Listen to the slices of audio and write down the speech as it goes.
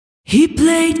He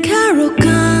played Carol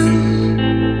Gunn.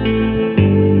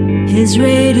 His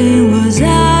rating was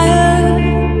higher,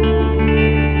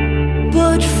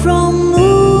 but from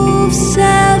move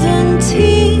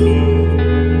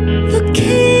 17, the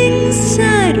king's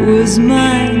side was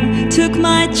mine. Took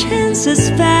my chances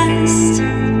fast.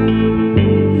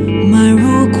 My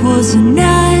rook was a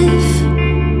knife,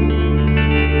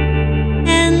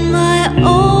 and my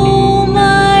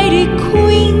almighty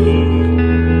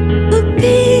queen, a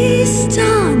beast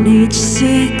on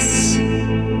h6.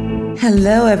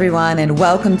 Hello, everyone, and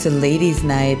welcome to Ladies'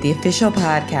 Night, the official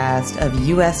podcast of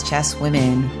U.S. Chess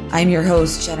Women. I'm your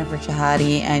host, Jennifer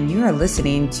Chahadi, and you are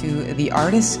listening to the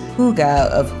artist Huga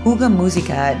of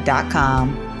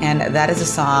HugaMusica.com. And that is a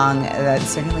song that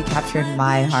certainly captured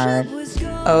my heart.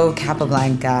 Oh,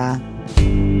 Capablanca.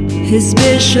 His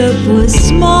bishop was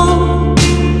small.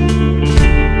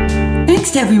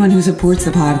 Thanks to everyone who supports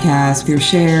the podcast through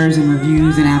shares and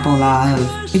reviews and Apple Live.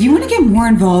 If you want to get more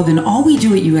involved in all we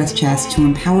do at US Chess to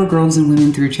empower girls and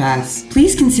women through chess,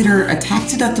 please consider a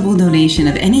tax-deductible donation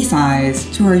of any size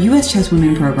to our US Chess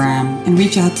Women program and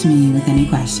reach out to me with any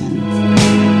questions.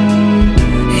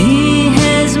 He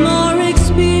has more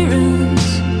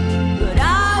experience, but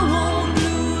I won't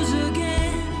lose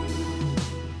again.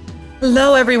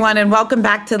 Hello, everyone, and welcome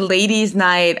back to Ladies'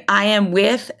 Night. I am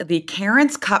with the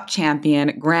Cairns Cup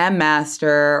champion,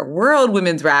 Grandmaster, World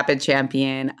Women's Rapid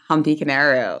champion, Humpy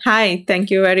Canaro. Hi,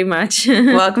 thank you very much.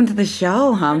 Welcome to the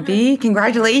show, Humpy.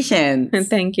 Congratulations.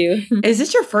 Thank you. Is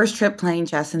this your first trip playing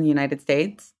chess in the United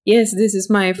States? Yes, this is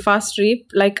my first trip.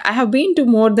 I have been to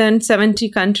more than 70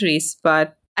 countries,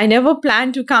 but I never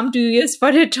planned to come to US for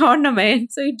a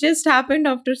tournament. So it just happened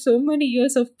after so many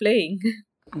years of playing.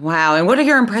 Wow. And what are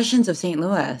your impressions of St.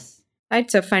 Louis?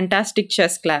 It's a fantastic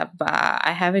chess club.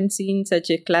 I haven't seen such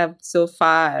a club so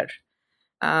far.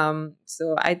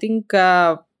 So I think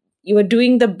you are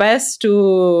doing the best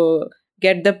to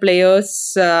get the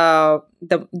players the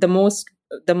most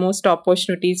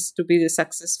opportunities to be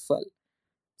successful.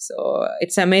 So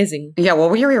it's amazing. Yeah, well,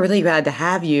 we were really glad to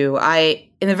have you.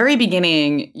 In the very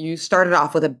beginning, you started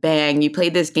off with a bang. You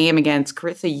played this game against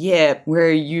Carissa Yip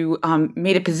where you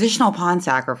made a positional pawn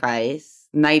sacrifice,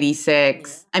 knight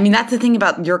e6. I mean, that's the thing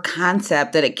about your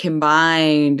concept, that it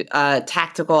combined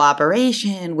tactical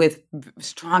operation with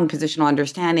strong positional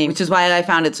understanding, which is why I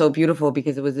found it so beautiful,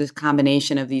 because it was this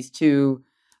combination of these two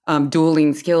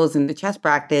dueling skills in the chess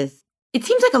practice. It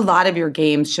seems like a lot of your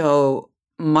games show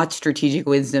much strategic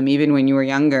wisdom, even when you were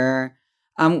younger.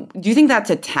 Do you think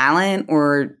that's a talent,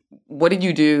 or what did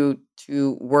you do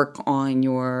to work on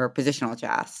your positional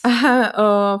chess?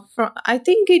 I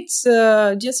think it's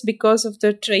just because of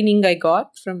the training I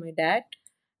got from my dad.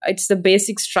 It's the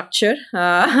basic structure,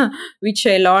 which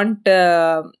I learned.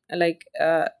 The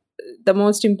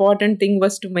most important thing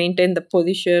was to maintain the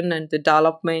position and the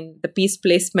development, the piece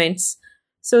placements.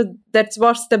 So that's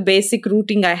what's the basic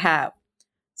routing I have.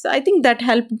 So I think that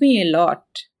helped me a lot.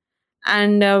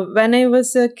 And when I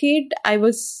was a kid, I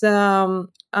was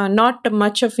not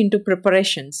much of into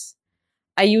preparations.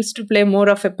 I used to play more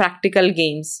of a practical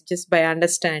games just by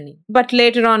understanding. But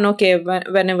later on,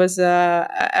 when I was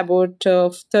about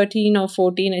 13 or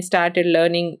 14, I started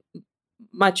learning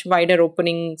much wider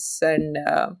openings, and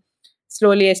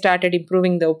slowly I started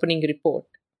improving the opening report.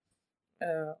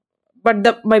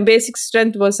 But my basic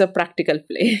strength was a practical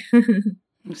play.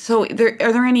 So are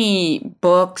there any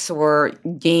books or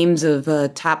games of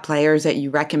top players that you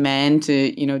recommend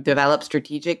to, develop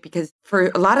strategic? Because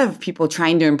for a lot of people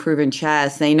trying to improve in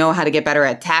chess, they know how to get better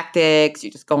at tactics.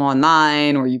 You just go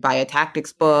online or you buy a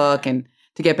tactics book, and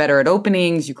to get better at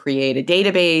openings, you create a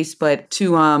database. But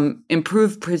to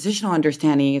improve positional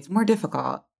understanding, it's more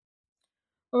difficult.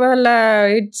 Well,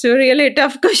 it's a really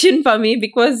tough question for me,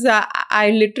 because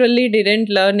I literally didn't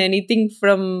learn anything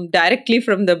directly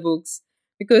from the books.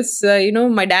 Because,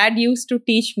 my dad used to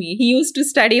teach me. He used to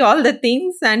study all the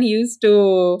things and he used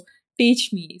to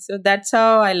teach me. So that's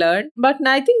how I learned. But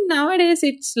I think nowadays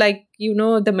it's like,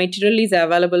 the material is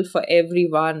available for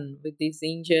everyone with these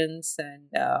engines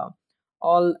and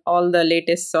all the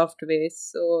latest softwares.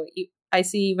 So I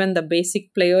see even the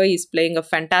basic player is playing a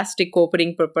fantastic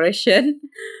opening preparation.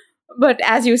 But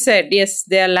as you said, yes,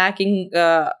 they are lacking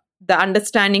the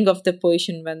understanding of the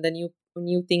position when the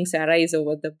new things arise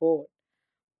over the board.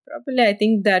 Probably, I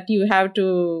think that you have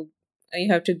to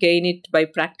gain it by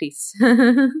practice.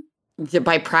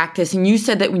 By practice. And you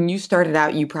said that when you started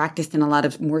out, you practiced in a lot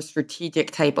of more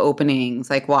strategic type openings.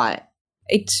 Like what?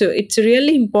 It's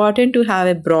really important to have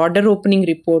a broader opening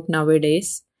report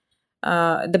nowadays.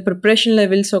 The preparation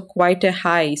levels are quite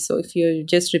high. So if you're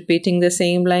just repeating the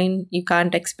same line, you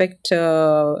can't expect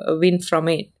a win from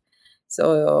it.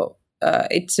 So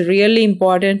it's really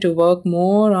important to work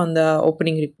more on the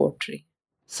opening repertory.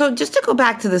 So just to go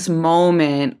back to this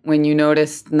moment when you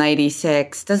noticed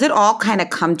 96, does it all kind of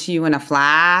come to you in a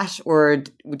flash, or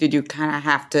did you kind of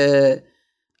have to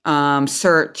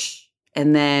search,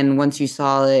 and then once you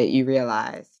saw it, you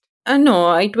realized?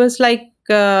 No, it was like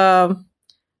I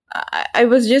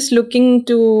was just looking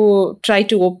to try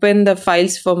to open the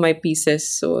files for my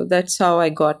pieces. So that's how I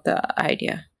got the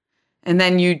idea. And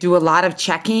then you do a lot of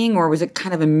checking, or was it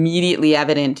kind of immediately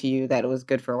evident to you that it was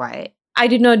good for white? I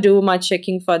did not do much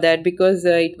checking for that because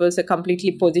it was a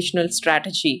completely positional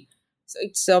strategy. So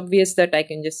it's obvious that I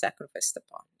can just sacrifice the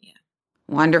pawn. Yeah.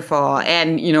 Wonderful.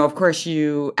 And, of course,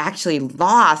 you actually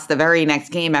lost the very next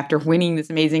game after winning this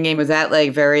amazing game. Was that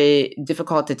like very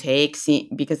difficult to take?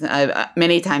 Because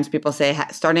many times people say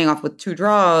starting off with 2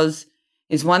 draws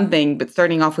is one thing, but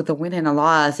starting off with a win and a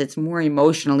loss, it's more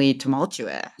emotionally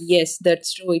tumultuous. Yes,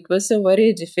 that's true. It was a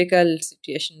very difficult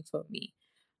situation for me.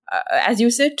 As you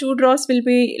said, 2 draws will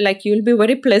be like, you'll be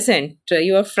very pleasant.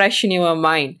 You are fresh in your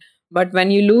mind. But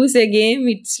when you lose a game,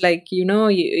 it's like,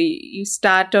 you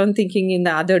start on thinking in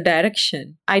the other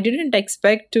direction. I didn't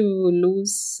expect to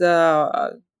lose.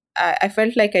 I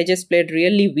felt like I just played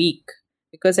really weak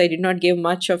because I did not give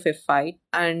much of a fight.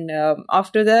 And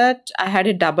after that, I had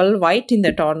a double white in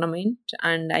the tournament,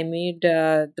 and I made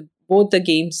both the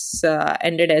games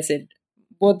ended as a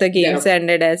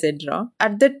draw.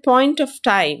 At that point of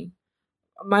time,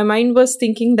 my mind was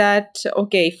thinking that,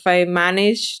 okay, if I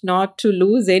manage not to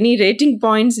lose any rating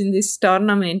points in this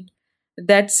tournament,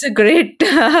 that's a great,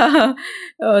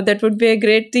 that would be a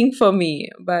great thing for me.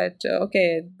 But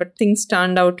but things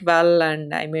turned out well,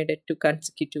 and I made it 2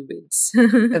 consecutive wins.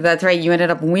 That's right. You ended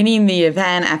up winning the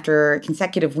event after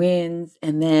consecutive wins,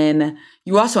 and then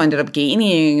you also ended up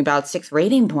gaining about 6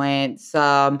 rating points.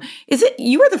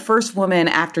 You were the first woman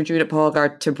after Judith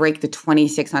Polgár to break the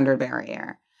 2,600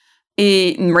 barrier.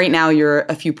 Right now, you're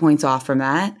a few points off from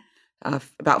that,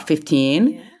 about 15.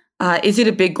 Yeah. Is it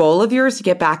a big goal of yours to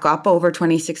get back up over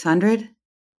 2,600?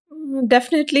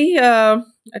 Definitely. A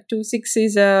 2.6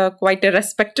 is quite a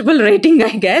respectable rating,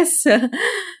 I guess.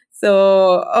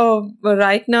 So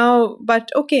right now, but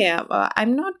okay,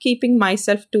 I'm not keeping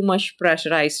myself too much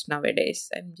pressurized nowadays.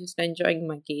 I'm just enjoying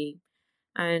my game.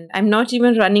 And I'm not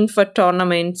even running for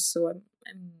tournaments, so I'm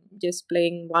just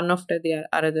playing one after the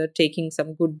other, taking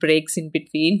some good breaks in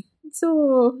between.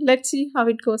 So let's see how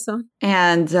it goes on.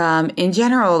 And in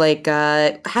general,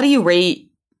 how do you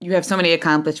rate? You have so many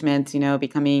accomplishments,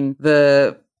 becoming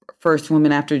the first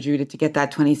woman after Judith to get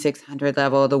that 2,600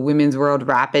 level, the Women's World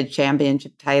Rapid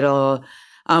Championship title.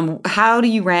 How do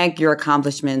you rank your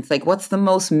accomplishments? Like, what's the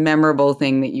most memorable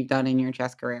thing that you've done in your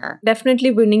chess career?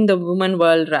 Definitely winning the Women's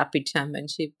World Rapid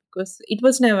Championship, because it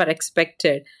was never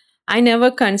expected. I never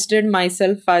considered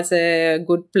myself as a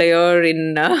good player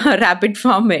in rapid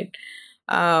format.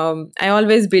 I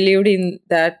always believed in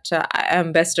that I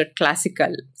am best at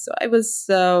classical. So I was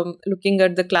looking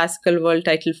at the classical world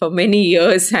title for many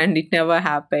years, and it never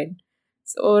happened.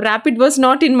 So rapid was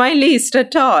not in my list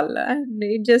at all, and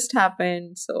it just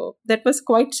happened. So that was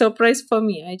quite surprise for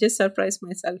me. I just surprised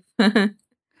myself.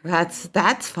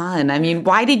 That's fun. I mean,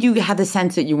 why did you have the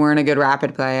sense that you weren't a good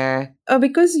rapid player?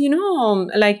 Because,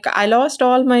 I lost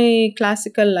all my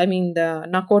the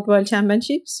knockout world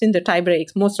championships in the tie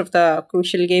breaks, most of the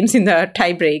crucial games in the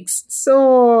tie breaks.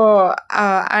 So,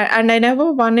 I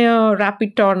never won a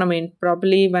rapid tournament.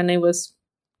 Probably when I was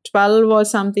 12 or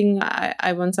something,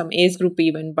 I won some age group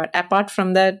event. But apart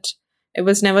from that, I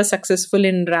was never successful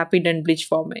in rapid and bleach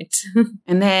formats.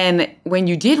 And then when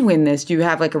you did win this, do you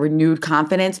have a renewed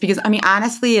confidence? Because,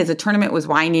 honestly, as the tournament was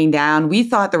winding down, we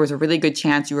thought there was a really good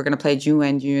chance you were going to play Zhu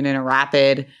Wenjun in a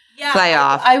rapid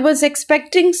playoff. I was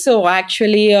expecting so,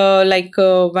 actually.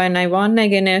 When I won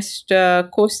against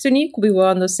Kostunik, we were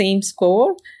on the same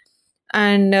score.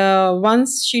 And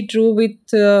once she drew with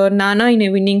Nana in a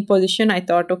winning position, I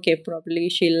thought, okay, probably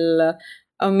she'll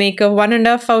make a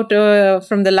 1.5 out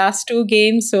from the last 2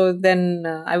 games. So then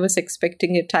I was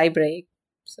expecting a tie break.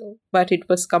 So, but it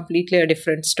was completely a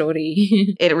different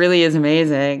story. It really is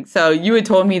amazing. So you had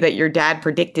told me that your dad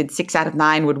predicted 6 out of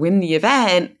 9 would win the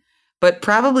event, but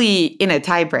probably in a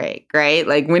tie break, right?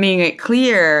 Like winning it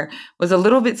clear was a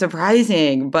little bit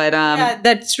surprising, but yeah,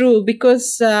 that's true,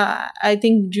 because I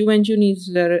think Zhu Wenjun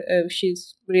is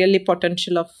she's really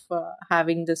potential of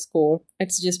having the score.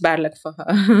 It's just bad luck for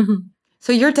her.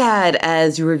 So your dad,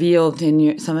 as you revealed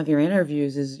in some of your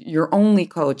interviews, is your only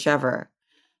coach ever.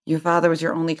 Your father was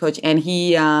your only coach, and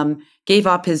he gave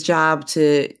up his job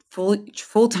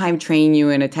full-time train you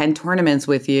and attend tournaments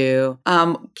with you.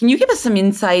 Can you give us some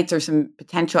insights or some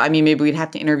potential? I mean, maybe we'd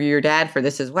have to interview your dad for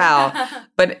this as well.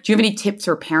 But do you have any tips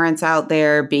for parents out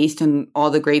there based on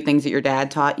all the great things that your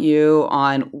dad taught you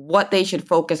on what they should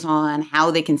focus on,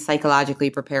 how they can psychologically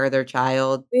prepare their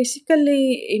child?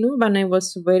 Basically, when I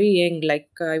was very young, like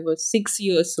I was 6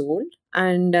 years old,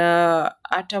 and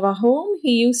at our home,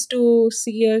 he used to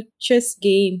see a chess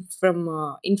game from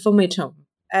Informatum.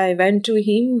 I went to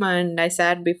him and I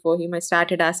sat before him. I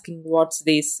started asking, what's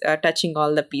this, touching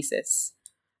all the pieces.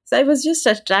 So I was just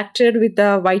attracted with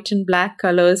the white and black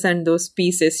colors and those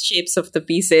pieces, shapes of the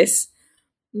pieces.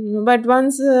 But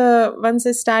once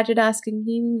I started asking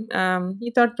him,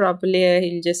 he thought probably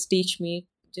he'll just teach me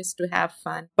just to have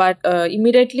fun. But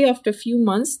immediately after a few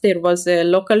months, there was a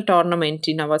local tournament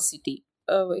in our city.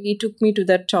 He took me to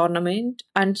that tournament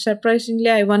and surprisingly,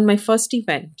 I won my first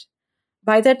event.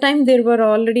 By that time, there were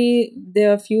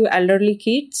a few elderly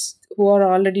kids who are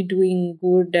already doing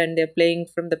good and they're playing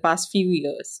from the past few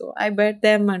years. So I bet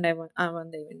them and I won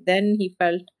the event. Then he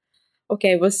felt,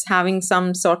 okay, I was having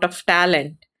some sort of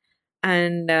talent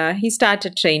and he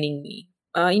started training me.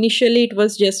 Initially, it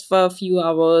was just for a few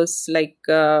hours, like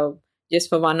just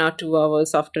for 1 or 2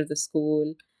 hours after the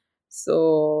school.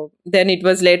 So then it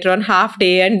was later on half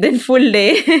day and then full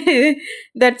day.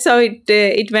 That's how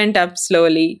it went up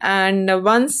slowly. And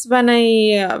once when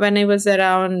I was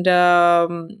around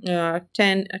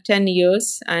 10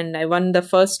 years and I won the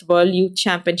first World Youth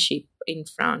Championship in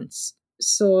France.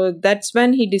 So that's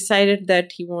when he decided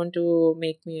that he wanted to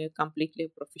make me a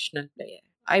completely professional player.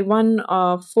 I won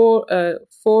four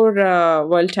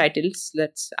world titles.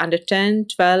 That's under 10,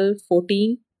 12,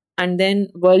 14. And then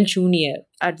World Junior.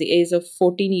 At the age of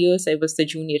 14 years, I was the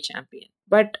junior champion.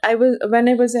 But when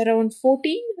I was around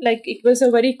 14, like it was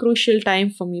a very crucial time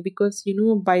for me because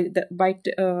by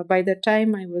the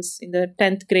time I was in the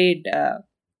 10th grade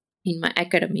in my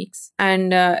academics,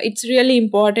 and it's really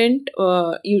important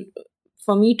for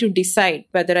me to decide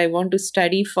whether I want to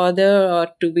study further or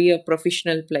to be a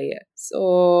professional player.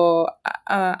 So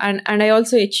and I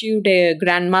also achieved a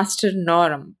Grandmaster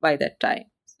norm by that time.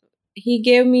 He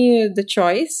gave me the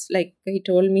choice, like he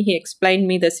explained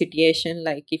me the situation,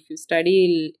 like if you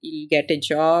study, you'll get a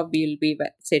job, you'll be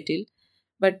settled.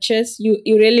 But chess, you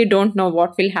really don't know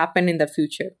what will happen in the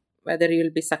future, whether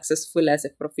you'll be successful as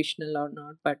a professional or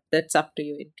not, but that's up to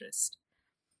your interest.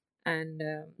 And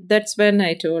that's when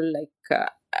I told,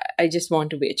 I just want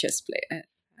to be a chess player.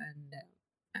 And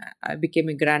I became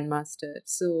a grandmaster.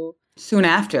 So soon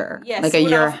after? Yes, like a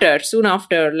year? Soon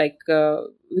after,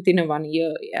 within 1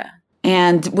 year, yeah.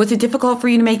 And was it difficult for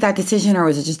you to make that decision or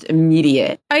was it just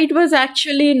immediate? It was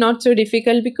actually not so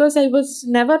difficult because I was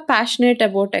never passionate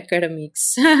about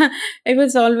academics. I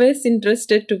was always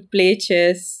interested to play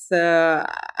chess.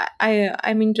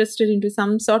 I'm interested into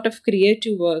some sort of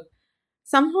creative work.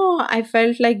 Somehow I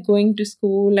felt like going to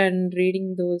school and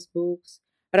reading those books,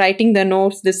 writing the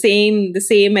notes, the same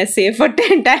essay for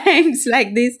 10 times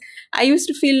like this. I used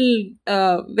to feel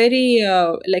very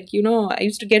I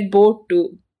used to get bored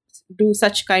to do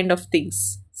such kind of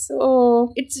things.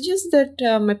 So it's just that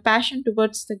my passion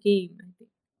towards the game, I think.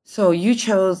 So you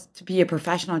chose to be a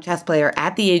professional chess player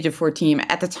at the age of 14.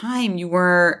 At the time, you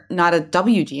were not a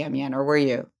WGM yet, or were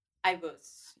you? I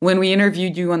was. When we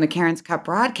interviewed you on the Karen's Cup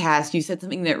broadcast, you said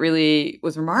something that really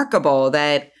was remarkable,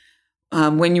 that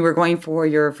when you were going for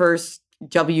your first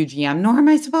WGM norm,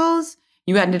 I suppose,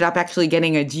 you ended up actually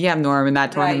getting a GM norm in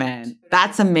that tournament. Right.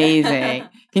 That's amazing.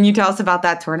 Can you tell us about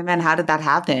that tournament? How did that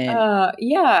happen?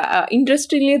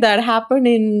 Interestingly, that happened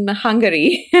in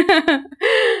Hungary,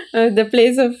 the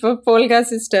place of Polgar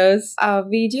sisters.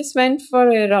 We just went for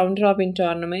a round-robin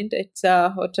tournament. It's a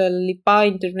Hotel Lipa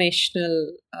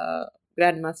International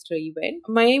Grandmaster event.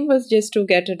 My aim was just to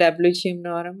get a WGM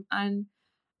norm, and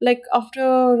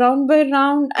after round by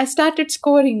round, I started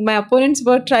scoring. My opponents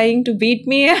were trying to beat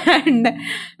me, and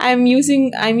I'm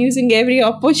using every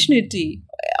opportunity.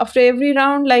 After every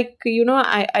round, I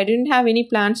didn't have any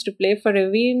plans to play for a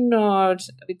win or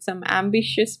with some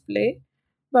ambitious play,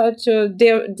 but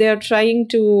they're trying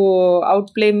to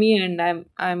outplay me, and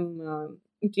I'm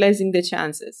utilizing the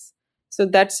chances. So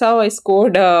that's how I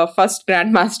scored first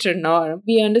Grandmaster norm.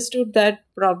 We understood that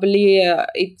probably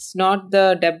it's not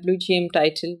the WGM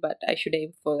title, but I should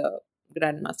aim for the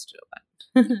Grandmaster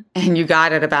one. And you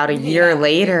got it about a year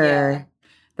later. Yeah.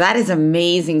 That is an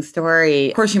amazing story.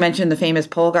 Of course, you mentioned the famous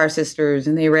Polgar sisters,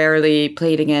 and they rarely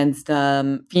played against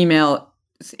female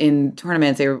in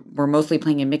tournaments. They were mostly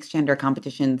playing in mixed gender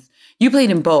competitions. You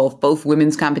played in both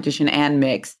women's competition and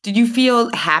mixed. Did you feel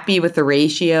happy with the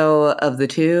ratio of the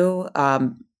two?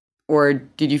 Or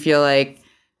did you feel like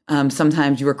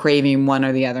sometimes you were craving one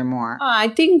or the other more? I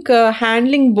think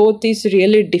handling both is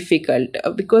really difficult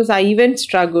because I even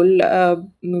struggled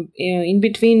in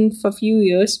between for a few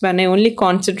years when I only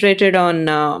concentrated on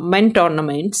men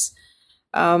tournaments.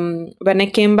 When I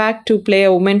came back to play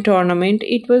a women tournament,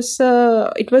 it was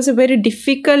a very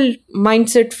difficult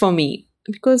mindset for me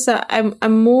because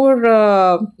I'm more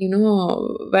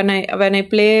when I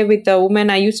play with a woman,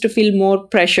 I used to feel more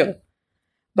pressure.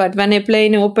 But when I play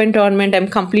in an open tournament, I'm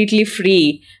completely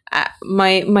free.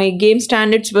 My game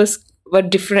standards were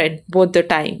different both the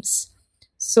times.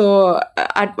 So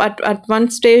at one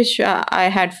stage, I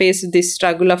had faced this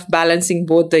struggle of balancing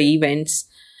both the events.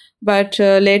 But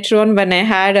later on, when I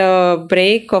had a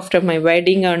break after my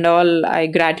wedding and all, I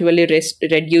gradually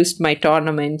reduced my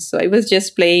tournaments. So I was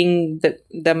just playing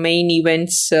the main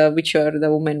events, which are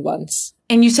the women ones.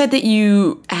 And you said that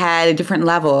you had a different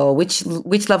level. Which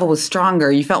level was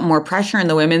stronger? You felt more pressure in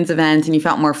the women's events and you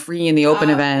felt more free in the open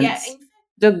events?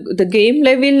 Yeah, the game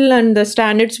level and the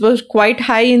standards were quite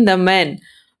high in the men.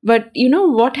 But you know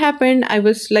what happened? I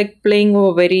was like playing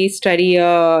a very steady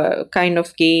kind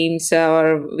of games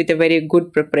or with a very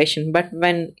good preparation. But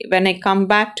when I come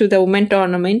back to the women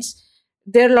tournaments,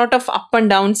 there are a lot of up and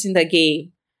downs in the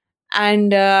game.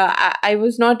 And I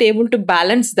was not able to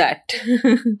balance that.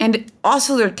 And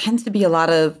also there tends to be a lot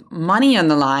of money on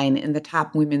the line in the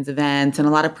top women's events and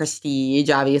a lot of prestige,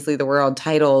 obviously the world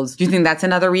titles. Do you think that's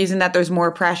another reason that there's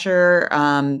more pressure?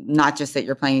 Not just that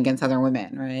you're playing against other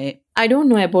women, right? I don't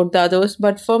know about the others,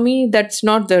 but for me, that's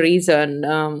not the reason.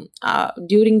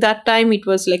 During that time, it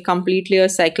was like completely a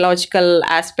psychological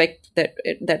aspect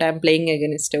that I'm playing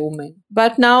against a woman.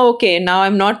 But now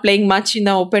I'm not playing much in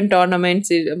the open tournaments.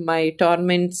 My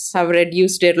tournaments have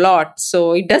reduced a lot,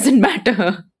 so it doesn't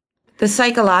matter. The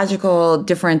psychological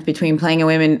difference between playing a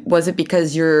woman, was it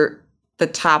because you're the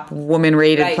top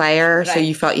woman-rated player, so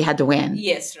you felt you had to win?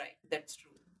 Yes, right. That's true.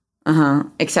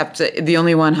 Except the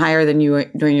only one higher than you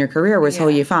during your career was Hou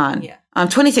Yifan. Yeah.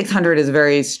 2600 is a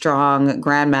very strong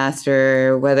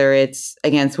grandmaster, whether it's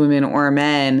against women or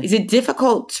men. Is it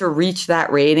difficult to reach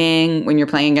that rating when you're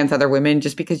playing against other women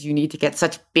just because you need to get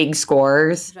such big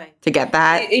scores to get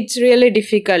that? It's really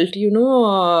difficult.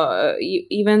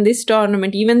 Even this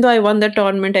tournament, even though I won the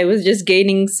tournament, I was just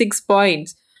gaining 6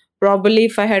 points. Probably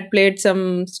if I had played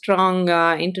some strong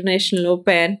international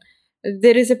open,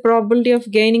 there is a probability of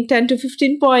gaining 10 to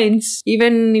 15 points.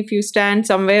 Even if you stand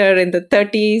somewhere in the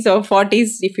 30s or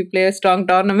 40s, if you play strong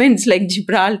tournaments like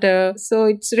Gibraltar. So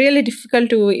it's really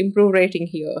difficult to improve rating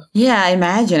here. Yeah, I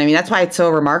imagine. I mean, that's why it's so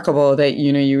remarkable that,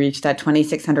 you reached that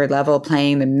 2600 level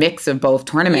playing the mix of both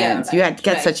tournaments. You had to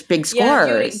get such big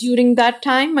scores. During that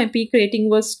time, my peak rating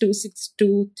was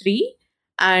 2623.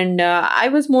 And I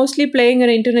was mostly playing in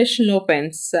international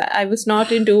opens. I was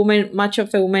not into much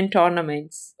of a women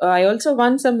tournaments. I also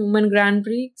won some women Grand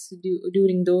Prix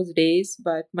during those days,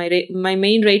 but my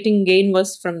main rating gain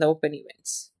was from the open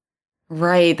events.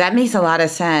 Right. That makes a lot of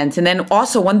sense. And then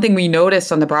also one thing we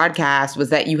noticed on the broadcast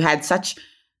was that you had such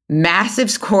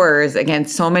massive scores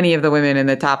against so many of the women in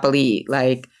the top elite.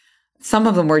 Like some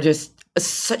of them were just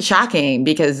shocking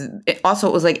because it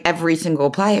was like every single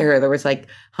player. There was like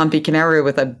Humpy Kineru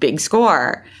with a big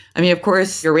score. I mean, of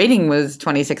course, your rating was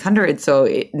 2600, so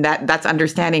that's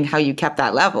understanding how you kept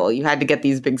that level. You had to get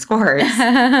these big scores.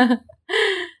 Yeah,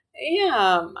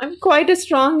 I'm quite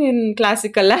strong in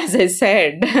classical, as I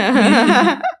said.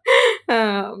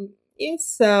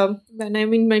 Yes, when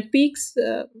I'm in my peaks,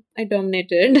 I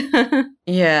dominated.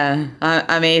 Yeah,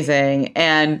 amazing.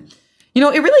 And it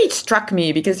really struck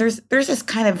me because there's this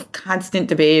kind of constant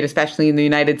debate, especially in the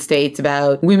United States,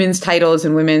 about women's titles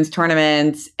and women's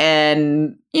tournaments.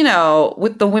 And,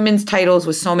 with the women's titles,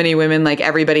 with so many women, like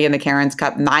everybody in the Karen's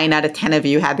Cup, 9 out of 10 of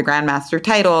you had the Grandmaster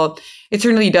title. It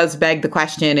certainly does beg the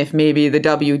question if maybe the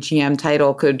WGM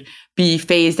title could be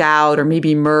phased out or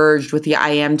maybe merged with the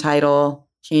IM title,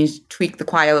 tweak the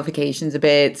qualifications a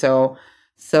bit. So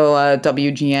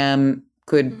WGM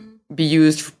could be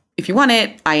used if you want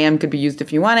it, IM could be used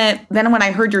if you want it. Then when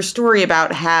I heard your story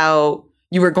about how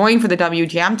you were going for the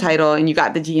WGM title and you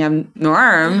got the GM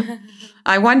norm,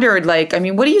 I wondered,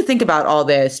 what do you think about all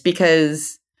this?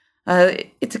 Because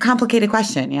it's a complicated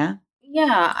question, yeah?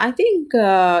 Yeah, I think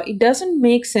it doesn't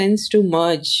make sense to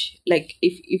merge. Like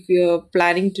if you're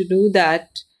planning to do that,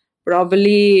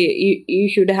 probably you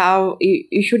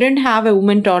shouldn't have a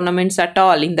women tournaments at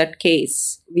all in that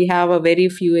case. We have a very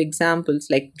few examples,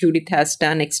 like Judith has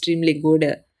done extremely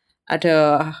good at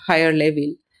a higher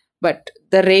level. But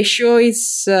the ratio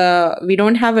is, we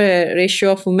don't have a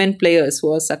ratio of women players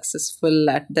who are successful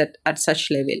at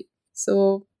such level.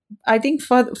 So I think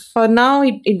for now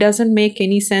it doesn't make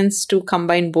any sense to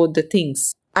combine both the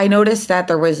things. I noticed that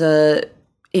there was a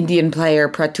Indian player,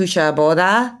 Pratusha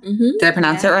Boda. Did I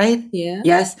pronounce it right? Yeah.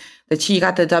 Yes, that she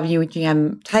got the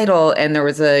WGM title, and there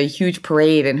was a huge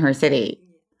parade in her city.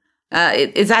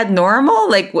 Is that normal?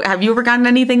 Like, have you ever gotten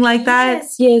anything like that?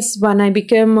 Yes. When I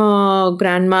became a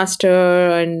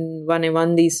grandmaster and when I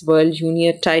won these world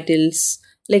junior titles,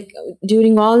 like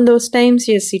during all those times,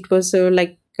 yes, it was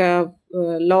like a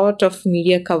lot of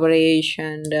media coverage.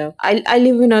 And I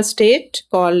live in a state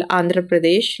called Andhra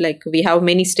Pradesh. Like we have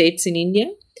many states in India.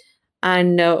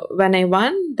 And when I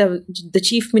won, the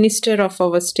chief minister of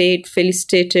our state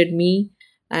felicitated me.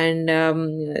 And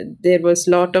there was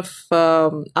a lot of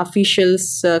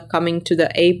officials coming to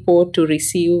the airport to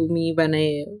receive me when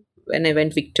I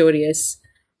went victorious.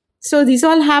 So this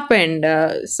all happened.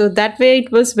 So that way,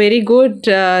 it was very good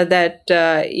that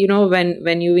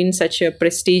when you win such a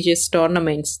prestigious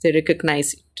tournaments, they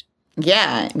recognize it.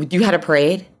 Yeah, you had a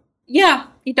parade. Yeah,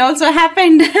 it also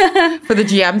happened For the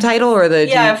GM title or the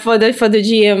for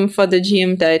the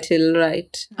GM title,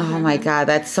 right? Oh my God,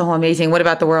 that's so amazing. What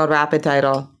about the World Rapid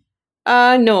title?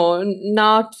 No,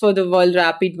 not for the World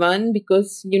Rapid one,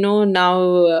 because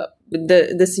now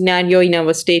the scenario in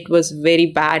our state was very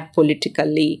bad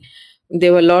politically.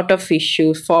 There were a lot of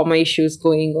issues, former issues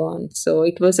going on, so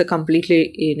it was a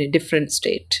completely in a different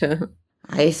state.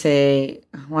 I see.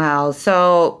 Wow.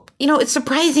 So, it's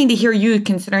surprising to hear you,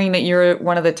 considering that you're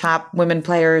one of the top women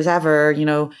players ever,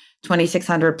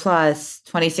 2,600 plus,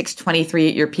 26, 23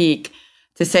 at your peak,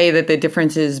 to say that the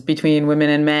differences between women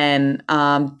and men.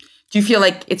 Do you feel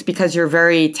like it's because you're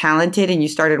very talented and you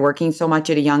started working so much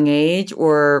at a young age,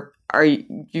 or do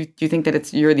you think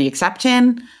that you're the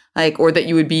exception, or that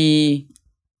you would be?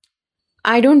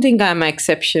 I don't think I'm an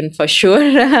exception for sure.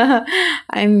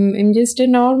 I'm just a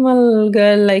normal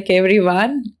girl like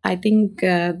everyone. I think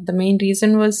the main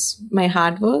reason was my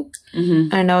hard work,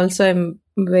 and also I'm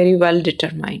very well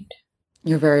determined.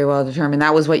 You're very well determined.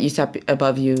 That was what you set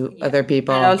above other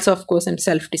people. And also, of course, I'm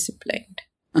self-disciplined.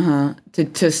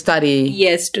 To study.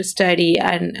 Yes, to study,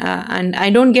 and I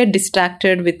don't get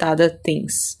distracted with other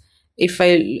things. If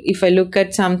I look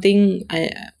at something,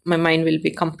 my mind will be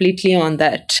completely on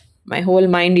that. My whole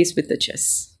mind is with the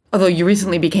chess. Although you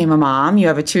recently became a mom, you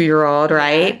have a 2-year-old,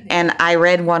 right? Yeah. And I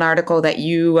read one article that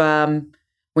you,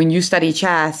 when you study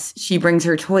chess, she brings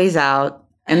her toys out.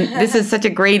 And this is such a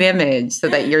great image, so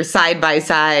that you're side by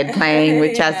side playing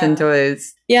with chess and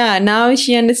toys. Yeah, now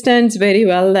she understands very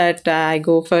well that I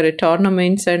go for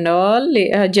tournaments and all.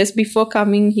 Just before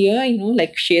coming here,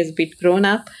 she has been grown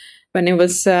up. When I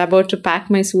was about to pack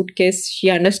my suitcase, she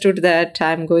understood that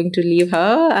I'm going to leave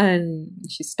her, and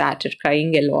she started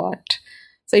crying a lot.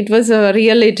 So it was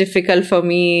really difficult for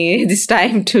me this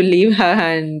time to leave her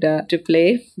and to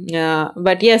play.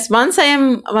 But yes, once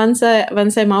I'm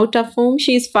out of home,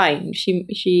 she's fine.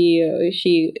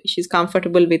 She's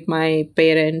comfortable with my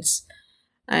parents,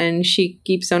 and she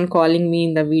keeps on calling me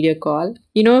in the video call.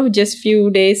 Just few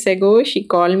days ago, she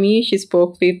called me. She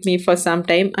spoke with me for some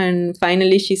time, and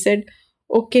finally she said,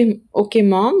 "Okay,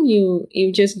 mom, you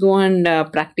just go and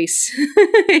practice."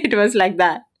 It was like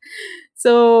that.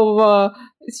 So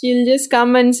she'll just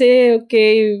come and say,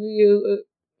 "Okay,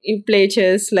 you play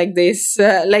chess like this."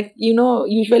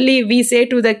 Usually we say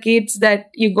to the kids that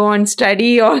you go and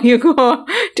study or you go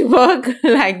to work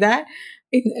like that.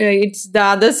 It's the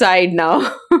other side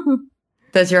now.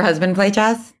 Does your husband play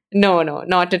chess? No,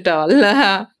 not at all.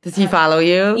 Does he follow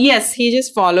you? Yes, he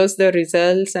just follows the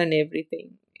results and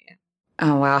everything. Yeah.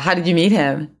 Oh, wow. How did you meet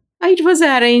him? It was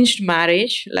an arranged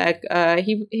marriage.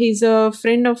 He's a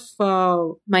friend of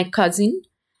my cousin,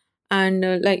 and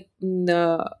it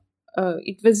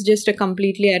was just a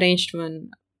completely arranged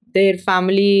one. Their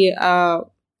family, our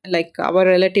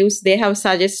relatives, they have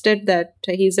suggested that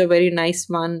he's a very nice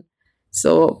one.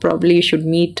 So probably you should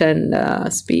meet and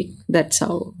speak. That's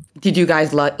how. Did you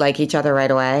guys like each other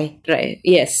right away? Right.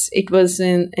 Yes. It was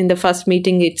in the first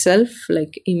meeting itself.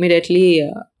 Immediately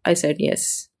I said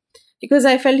yes. Because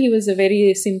I felt he was a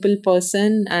very simple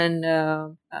person and,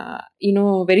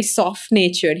 very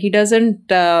soft-natured. He doesn't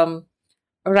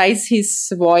raise his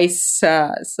voice.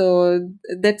 So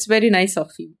that's very nice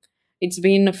of him. It's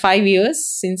been 5 years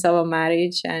since our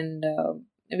marriage, and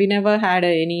we never had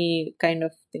any kind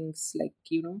of things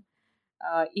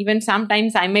even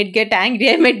sometimes I might get angry,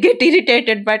 I might get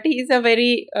irritated, but he's a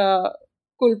very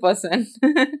cool person.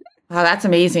 Wow, that's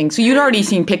amazing. So you'd already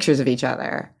seen pictures of each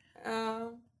other.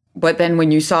 But then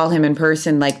when you saw him in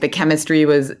person, the chemistry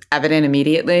was evident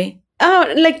immediately?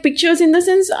 Like pictures in the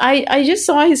sense, I just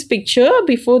saw his picture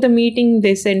before the meeting.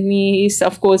 They sent me.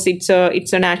 Of course, it's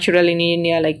a natural in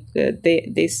India. Like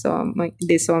they saw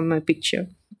my picture.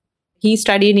 He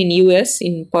studied in US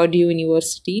in Purdue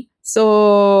University.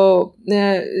 So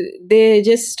they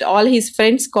just all his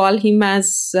friends call him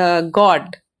as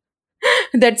God.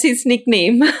 That's his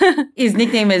nickname. His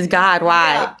nickname is God.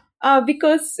 Why?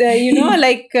 Because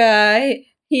like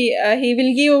he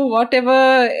will give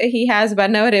whatever he has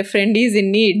whenever a friend is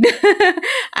in need,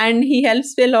 and he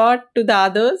helps a lot to the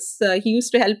others. He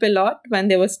used to help a lot when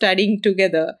they were studying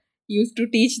together. He used to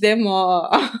teach them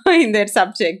in their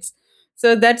subjects.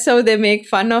 So that's how they make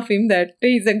fun of him, that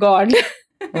he's a god.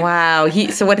 Wow.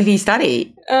 So what did he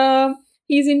study?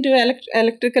 He's into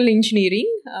electrical engineering.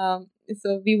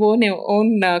 So we own our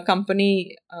own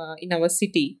company in our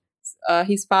city.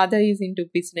 His father is into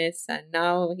business, and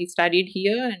now he studied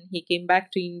here and he came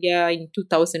back to India in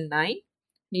 2009.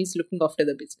 He's looking after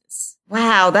the business.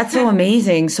 Wow, that's so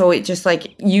amazing. So it just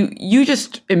like you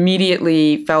just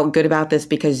immediately felt good about this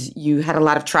because you had a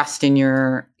lot of trust in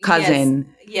your cousin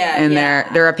and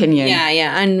their opinion.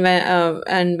 Yeah.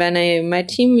 And when I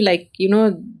met him, like,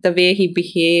 the way he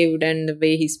behaved and the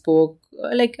way he spoke,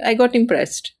 like, I got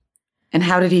impressed. And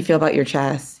how did he feel about your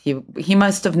chess? He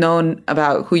must have known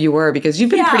about who you were because you've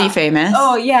been pretty famous.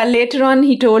 Oh, yeah. Later on,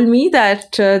 he told me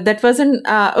that that wasn't...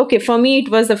 okay, for me, it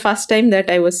was the first time that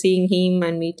I was seeing him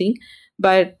and meeting.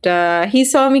 But he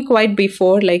saw me quite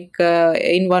before, like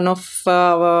in one of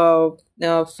our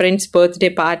friend's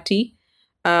birthday party.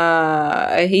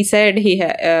 He said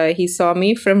he saw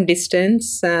me from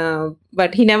distance,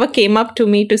 but he never came up to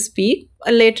me to speak.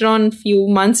 Later on, few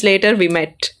months later, we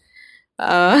met.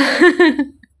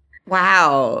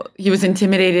 Wow. He was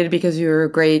intimidated because you were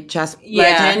a great chess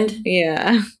legend?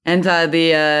 Yeah. And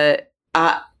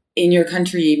in your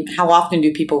country, how often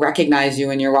do people recognize you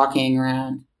when you're walking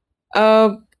around?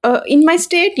 In my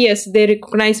state, yes, they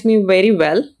recognize me very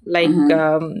well, like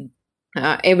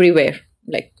everywhere.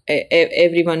 Like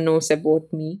everyone knows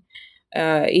about me.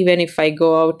 Even if I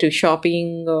go out to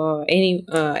shopping or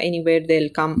anywhere, they'll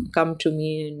come to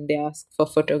me and they ask for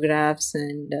photographs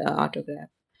and autograph.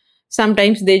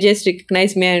 Sometimes they just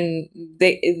recognize me and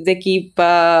they keep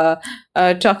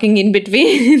talking in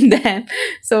between them,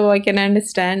 so I can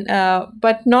understand.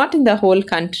 But not in the whole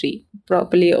country.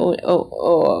 Probably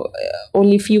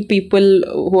only few people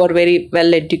who are very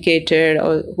well educated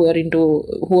or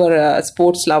who are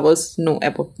sports lovers know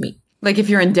about me. Like if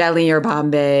you're in Delhi or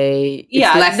Bombay,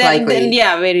 it's less likely.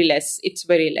 Then, very less. It's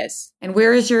very less. And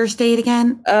where is your state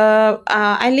again?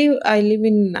 I live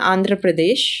in Andhra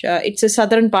Pradesh. It's a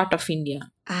southern part of India.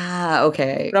 Ah,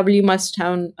 okay. Probably you must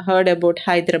have heard about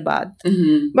Hyderabad.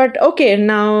 Mm-hmm. But okay,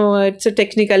 now it's a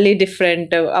technically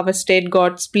different. Our state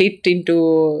got split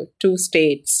into 2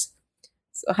 states.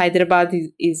 So Hyderabad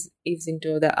is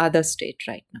into the other state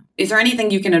right now. Is there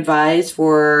anything you can advise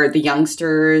for the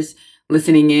youngsters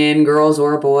listening in, girls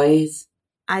or boys?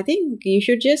 I think you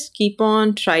should just keep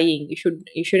on trying.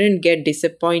 You shouldn't get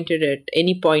disappointed at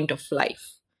any point of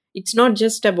life. It's not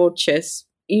just about chess.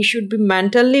 You should be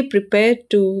mentally prepared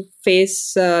to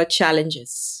face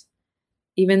challenges.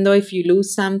 Even though if you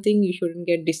lose something, you shouldn't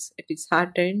get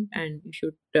disheartened and you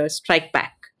should strike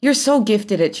back. You're so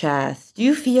gifted at chess. Do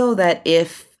you feel that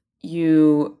if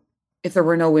there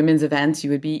were no women's events, you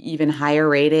would be even higher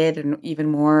rated and even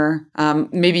more,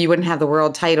 maybe you wouldn't have the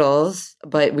world titles,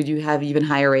 but would you have even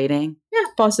higher rating? Yeah,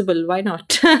 possible. Why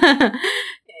not?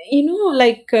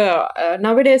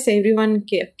 Nowadays, everyone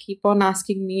keep on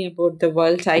asking me about the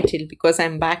world title because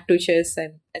I'm back to chess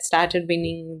and I started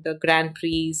winning the Grand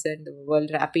Prix and the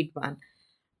World Rapid one.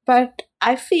 But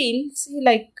I feel,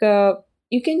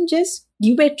 you can just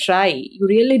give a try. You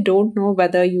really don't know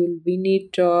whether you'll win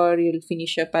it or you'll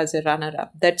finish up as a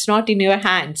runner-up. That's not in your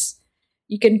hands.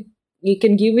 You can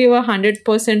give your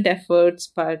 100% efforts,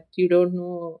 but you don't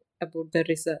know about the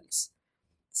results.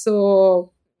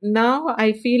 So now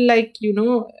I feel like,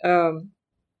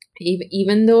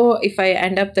 even though if I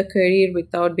end up the career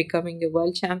without becoming a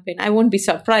world champion, I won't be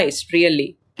surprised,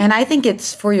 really. And I think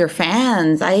it's for your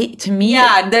fans.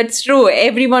 Yeah, that's true.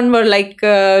 Everyone were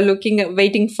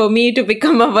waiting for me to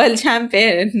become a world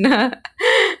champion.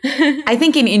 I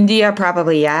think in India,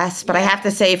 probably yes. But I have to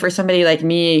say, for somebody like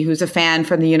me, who's a fan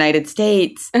from the United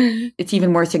States, it's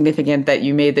even more significant that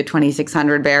you made the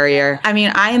 2600 barrier. I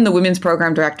mean, I am the women's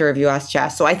program director of US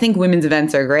Chess, so I think women's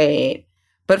events are great.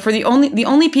 But for the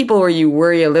only people where you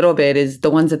worry a little bit is the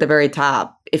ones at the very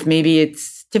top. If maybe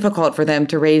it's difficult for them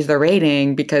to raise their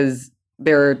rating because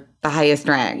they're the highest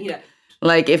ranked. Yeah.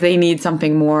 Like if they need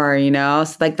something more,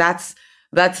 so that's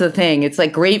That's the thing. It's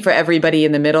like great for everybody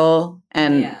in the middle.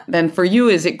 And then for you,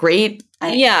 is it great?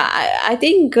 I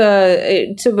think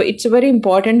it's a very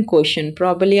important question.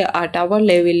 Probably at our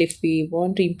level, if we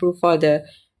want to improve further,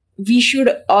 we should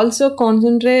also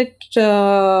concentrate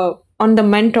on the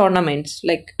men tournaments.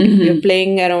 Like if you're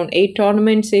playing around 8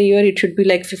 tournaments a year, it should be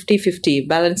like 50-50,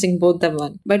 balancing both the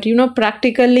one. But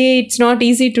practically it's not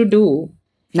easy to do.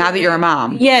 Now that you're a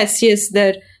mom. Yes.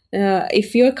 That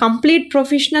if you're a complete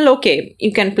professional, okay,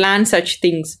 you can plan such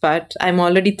things. But I'm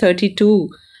already 32.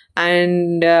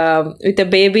 And with a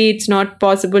baby, it's not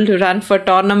possible to run for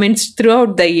tournaments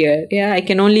throughout the year. Yeah, I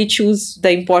can only choose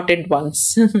the important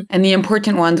ones. And the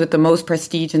important ones with the most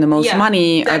prestige and the most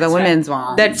money are the women's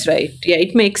ones. That's right. Yeah,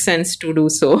 it makes sense to do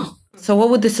so. So what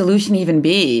would the solution even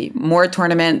be? More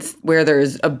tournaments where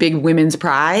there's a big women's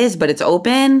prize, but it's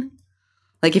open?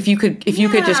 Like if you could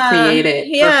just create it.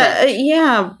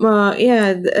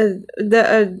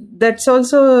 That's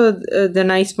also the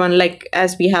nice one. Like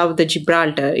as we have the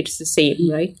Gibraltar, it's the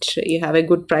same, right? You have a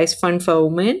good prize fund for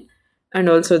women and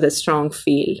also the strong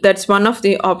field. That's one of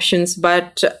the options,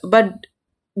 but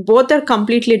both are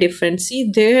completely different.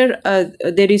 See, there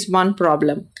is one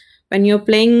problem. When you're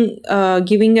playing,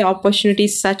 giving an opportunity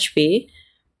such way,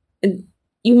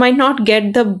 you might not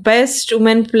get the best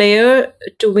women player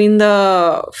to win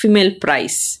the female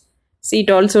prize. See,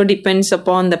 it also depends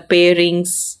upon the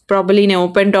pairings. Probably in an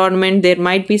open tournament, there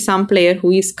might be some player who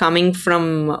is coming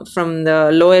from the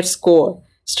lower score,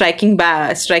 striking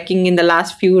in the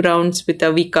last few rounds with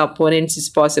a weaker opponents is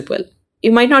possible.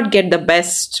 You might not get the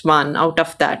best one out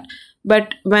of that.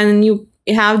 But when you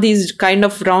have these kind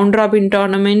of round robin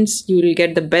tournaments, you will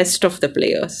get the best of the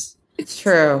players. It's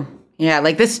true. Yeah,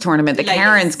 like this tournament, the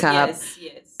Karen's Cup,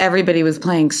 everybody was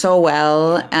playing so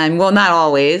well. And well, not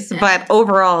always, but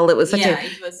overall it was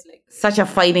such a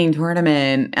fighting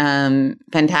tournament.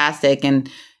 Fantastic. And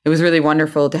it was really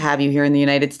wonderful to have you here in the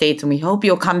United States. And we hope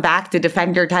you'll come back to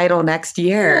defend your title next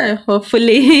year. Yeah,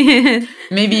 hopefully.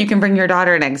 Maybe you can bring your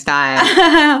daughter next time.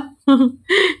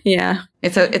 Yeah.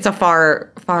 It's a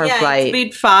far flight. It's a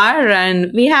bit far,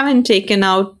 and we haven't taken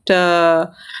out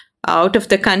of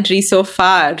the country so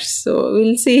far, so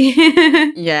we'll see.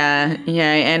 Yeah.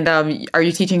 And are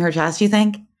you teaching her chess, do you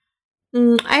think?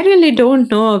 I really don't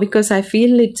know, because I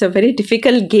feel it's a very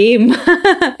difficult game.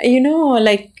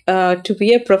 To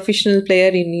be a professional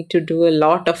player, you need to do a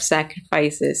lot of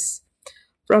sacrifices.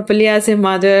 Probably as a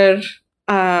mother,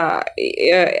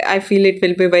 I feel it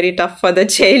will be very tough for the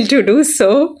child to do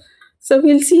so. So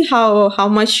we'll see how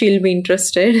much she'll be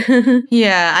interested.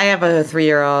 Yeah, I have a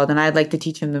 3-year-old and I'd like to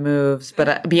teach him the moves.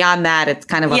 But beyond that, it's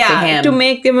kind of up to him. To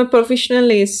make them a professional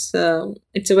it's a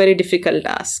very difficult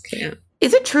task. Yeah.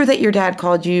 Is it true that your dad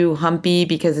called you Humpy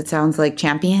because it sounds like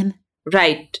champion?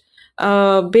 Right.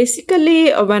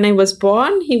 Basically, when I was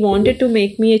born, he wanted to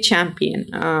make me a champion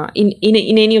in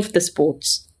any of the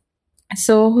sports.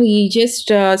 So he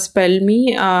just spelled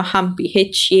me Humpy,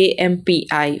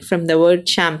 Hampi, from the word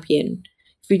champion.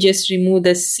 If you just remove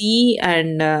the C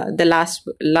and the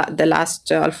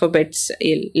last alphabets,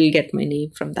 you'll get my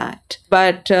name from that.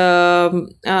 But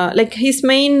his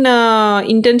main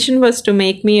intention was to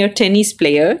make me a tennis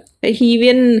player. He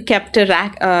even kept a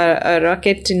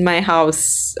racket in my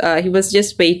house. He was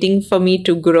just waiting for me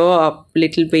to grow up a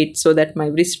little bit so that my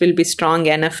wrist will be strong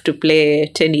enough to play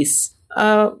tennis.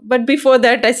 But before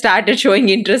that, I started showing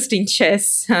interest in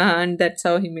chess, and that's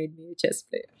how he made me a chess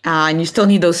player. And you still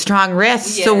need those strong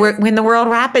wrists to win the World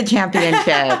Rapid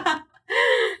Championship.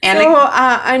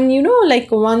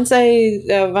 Once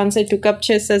I took up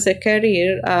chess as a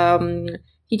career,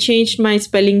 he changed my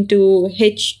spelling to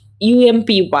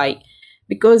Humpy,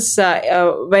 because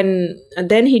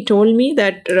then he told me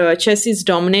that chess is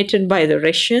dominated by the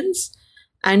Russians.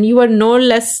 And you are no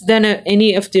less than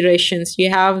any of the Russians. You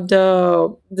have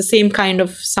the same kind of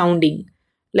sounding,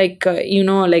 like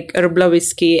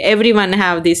Rublovsky. Everyone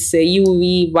have this U,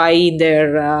 V, Y in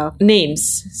their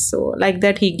names. So like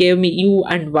that, he gave me U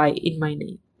and Y in my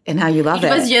name. And how you love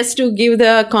it. It was just to give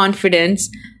the confidence.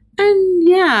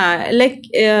 And I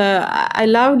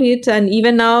loved it. And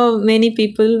even now, many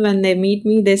people, when they meet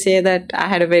me, they say that I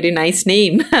had a very nice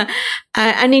name.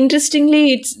 And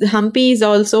interestingly, Hampi is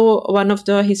also one of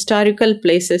the historical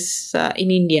places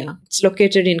in India. It's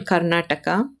located in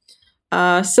Karnataka.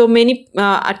 So many,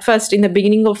 at first, in the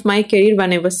beginning of my career,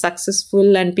 when I was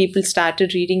successful and people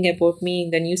started reading about me in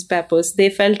the newspapers, they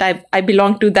felt I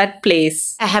belonged to that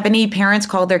place. Have any parents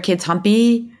called their kids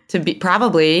Humpy? To be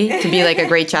like a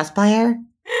great chess player?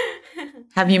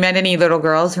 Have you met any little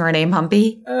girls who are named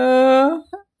Humpy?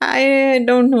 I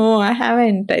don't know. I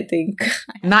haven't, I think.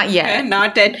 Not yet.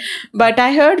 Not yet. But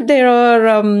I heard there are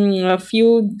a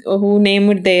few who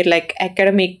named their like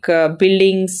academic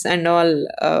buildings and all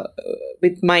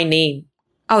with my name.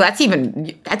 Oh, that's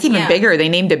even Yeah. bigger. They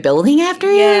named a building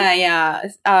after you? Yeah.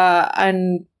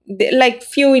 And like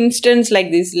few instances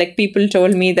like this, like people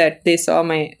told me that they saw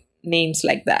my names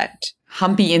like that.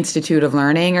 Humpy Institute of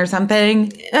Learning or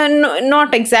something? No,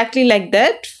 not exactly like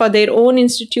that. For their own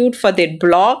institute, for their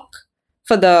blog,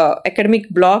 for the academic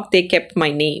blog, they kept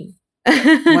my name.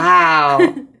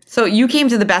 Wow. So you came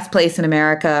to the best place in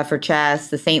America for chess,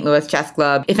 the St. Louis Chess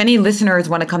Club. If any listeners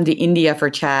want to come to India for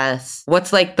chess,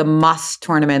 what's like the must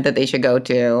tournament that they should go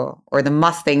to or the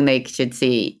must thing they should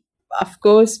see? Of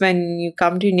course, when you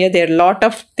come to India, there are a lot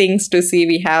of things to see.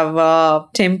 We have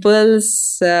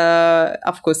temples.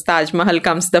 Of course, Taj Mahal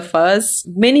comes the first.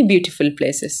 Many beautiful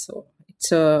places. So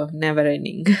it's never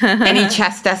ending. Any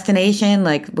chess destination?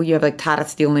 Like, well, you have like Tata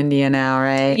Steel India now,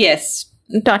 right? Yes.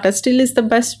 Tata Steel is the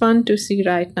best one to see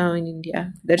right now in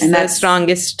India. That's And the that's-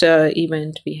 strongest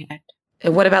event we had.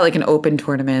 And what about like an open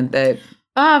tournament that...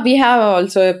 We have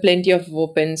also plenty of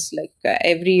opens. Like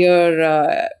every year,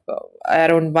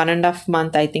 around 1.5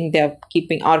 months, I think they are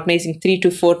organizing 3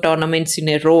 to 4 tournaments in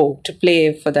a row to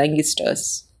play for the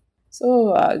youngsters.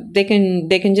 So they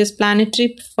can just plan a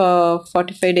trip for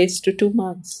 45 days to 2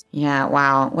 months. Yeah,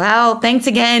 wow. Well, thanks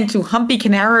again to Humpy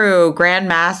Kanaru,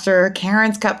 Grandmaster,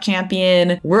 Karen's Cup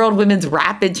champion, World Women's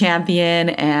Rapid champion,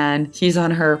 and she's on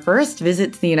her first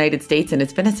visit to the United States, and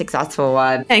it's been a successful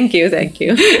one. Thank you.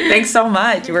 Thanks so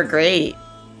much. You were great.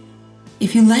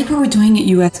 If you like what we're doing at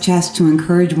US Chess to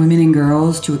encourage women and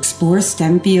girls to explore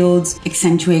STEM fields,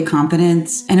 accentuate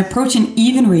competence, and approach an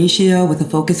even ratio with a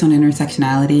focus on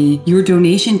intersectionality, your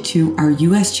donation to our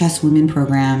US Chess Women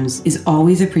programs is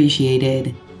always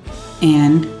appreciated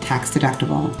and tax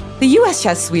deductible. The US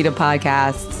Chess suite of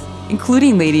podcasts,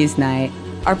 including Ladies Night,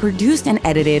 are produced and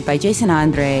edited by Jason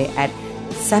Andre at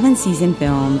 7 Season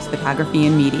Films, Photography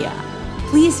and Media.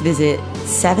 Please visit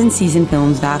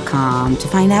 7seasonfilms.com to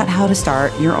find out how to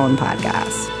start your own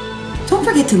podcast. Don't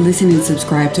forget to listen and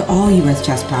subscribe to all US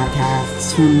Chess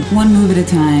podcasts from One Move at a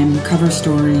Time, Cover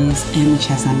Stories, and the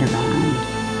Chess Underground.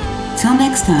 Till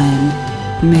next time,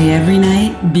 may every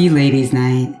night be Ladies'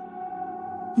 Night.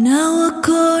 Now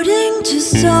according to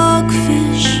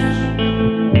Stockfish,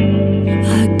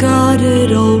 I got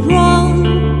it all wrong.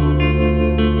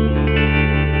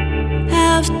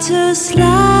 After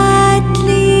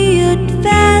slightly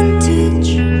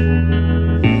advantage,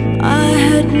 I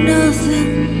had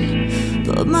nothing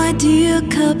but my dear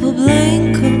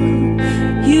Capablanca.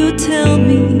 You tell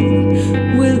me